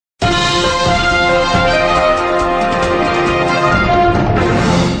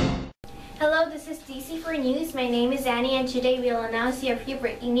News. My name is Annie, and today we'll announce you a few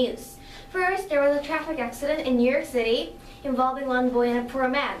breaking news. First, there was a traffic accident in New York City involving one boy and a poor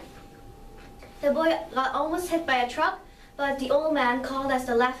man. The boy got almost hit by a truck, but the old man, called as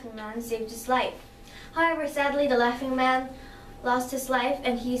the Laughing Man, saved his life. However, sadly, the Laughing Man lost his life,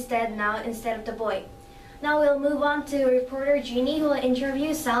 and he's dead now instead of the boy. Now we'll move on to reporter Jeannie, who will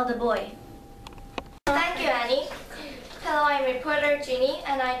interview Sal the boy. Thank you, Annie. Hello, I'm reporter Jeannie,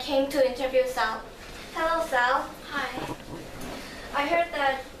 and I came to interview Sal. Hello, Sal. Hi. I heard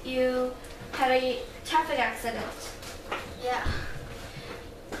that you had a traffic accident. Yeah.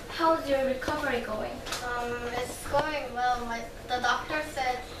 How's your recovery going? It's going well. The doctor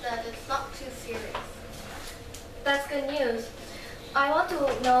said that it's not too serious. That's good news. I want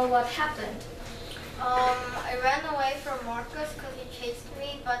to know what happened. I ran away from Marcus because he chased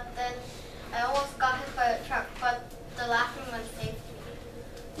me, but then I almost got hit by a truck, but the Laughing Man saved me.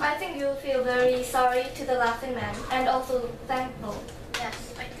 I think you'll feel very sorry to the Laughing Man and also thankful.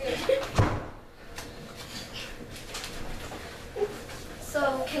 Yes, I did.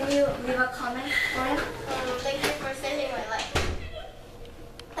 So, can you leave a comment for him? Thank you for saving my life.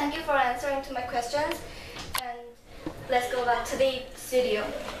 Thank you for answering to my questions, and let's go back to the studio.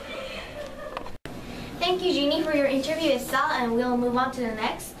 Thank you, Jeannie, for your interview with Sal, and we'll move on to the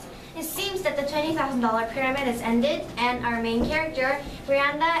next. It seems that the $20,000 pyramid has ended, and our main character,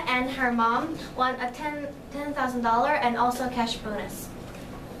 Miranda, and her mom won a $10,000 and also a cash bonus.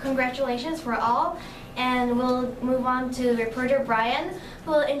 Congratulations for all, and we'll move on to reporter Brian,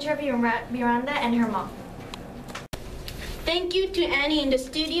 who will interview Miranda and her mom. Thank you to Annie in the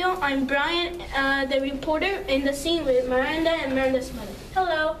studio. I'm Brian, the reporter in the scene with Miranda and Miranda's mother.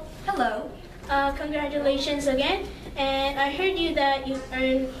 Hello. Hello. Congratulations again. And I heard that you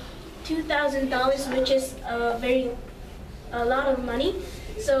earned $2,000, which is a lot of money.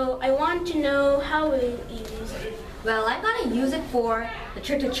 So I want to know how will you use it? Well, I'm gonna use it for the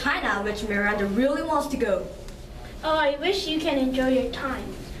trip to China, which Miranda really wants to go. Oh, I wish you can enjoy your time.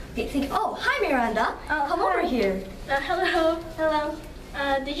 Oh, hi Miranda. Come hi. over here. Hello. Hello.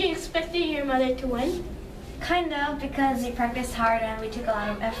 Did you expect your mother to win? Kind of, because we practiced hard and we took a lot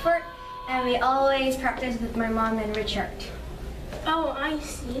of effort, and we always practice with my mom and Richard. Oh, I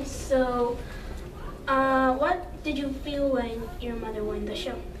see. So, what did you feel when your mother won the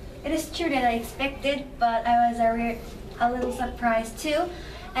show? It is true that I expected, but I was a little surprised too,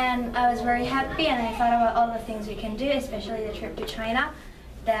 and I was very happy, and I thought about all the things we can do, especially the trip to China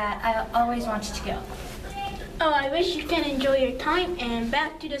that I always wanted to go. Oh, I wish you can enjoy your time, and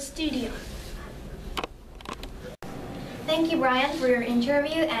back to the studio. Thank you, Brian, for your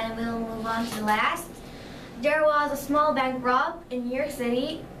interview, and we'll move on to the last. There was a small bank rob in New York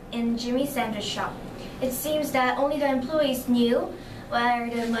City in Jimmy Sanders' shop. It seems that only the employees knew where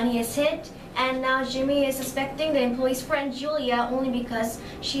the money is hid, and now Jimmy is suspecting the employee's friend Julia only because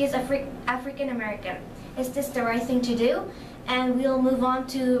she is African American. Is this the right thing to do? And we'll move on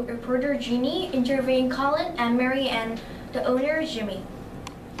to reporter Jeannie interviewing Colin and Mary and the owner Jimmy.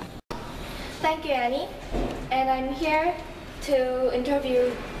 Thank you, Annie. And I'm here to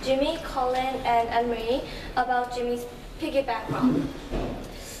interview Jimmy, Colin, and Anne-Marie about Jimmy's piggy bank rob.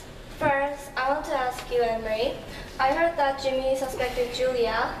 First, I want to ask you, Anne-Marie. I heard that Jimmy suspected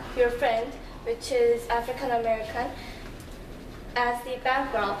Julia, your friend, which is African American, as the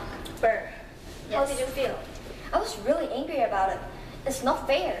bank robber. How did you feel? I was really angry about it. It's not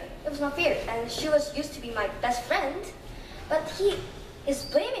fair. It was not fair. And she was used to be my best friend. But he is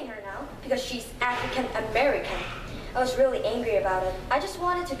blaming her now because she's African American. I was really angry about it. I just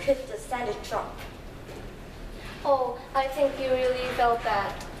wanted to quit the Sanders truck. Oh, I think you really felt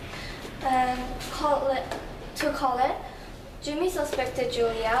bad. And to Colin, Jimmy suspected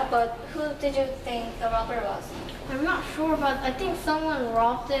Julia, but who did you think the robber was? I'm not sure, but I think someone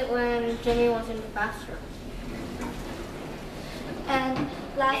robbed it when Jimmy was in the bathroom. And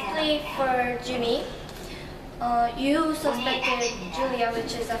lastly, for Jimmy, you suspected Julia,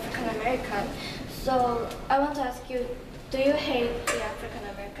 which is African American. So I want to ask you, do you hate the African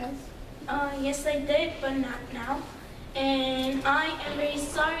Americans? Yes, I did, but not now. And I am very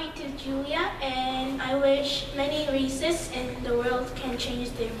sorry to Julia, and I wish many racists in the world can change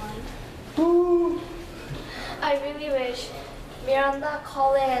their mind. Ooh. I really wish Miranda,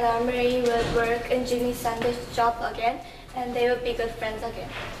 Colin, and Anne-Marie would work in Jimmy Sanders' job again, and they would be good friends again.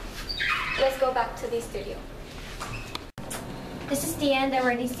 Let's go back to the studio. This is the end of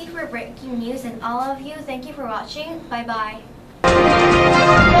our DC4 breaking news, and all of you, thank you for watching. Bye-bye.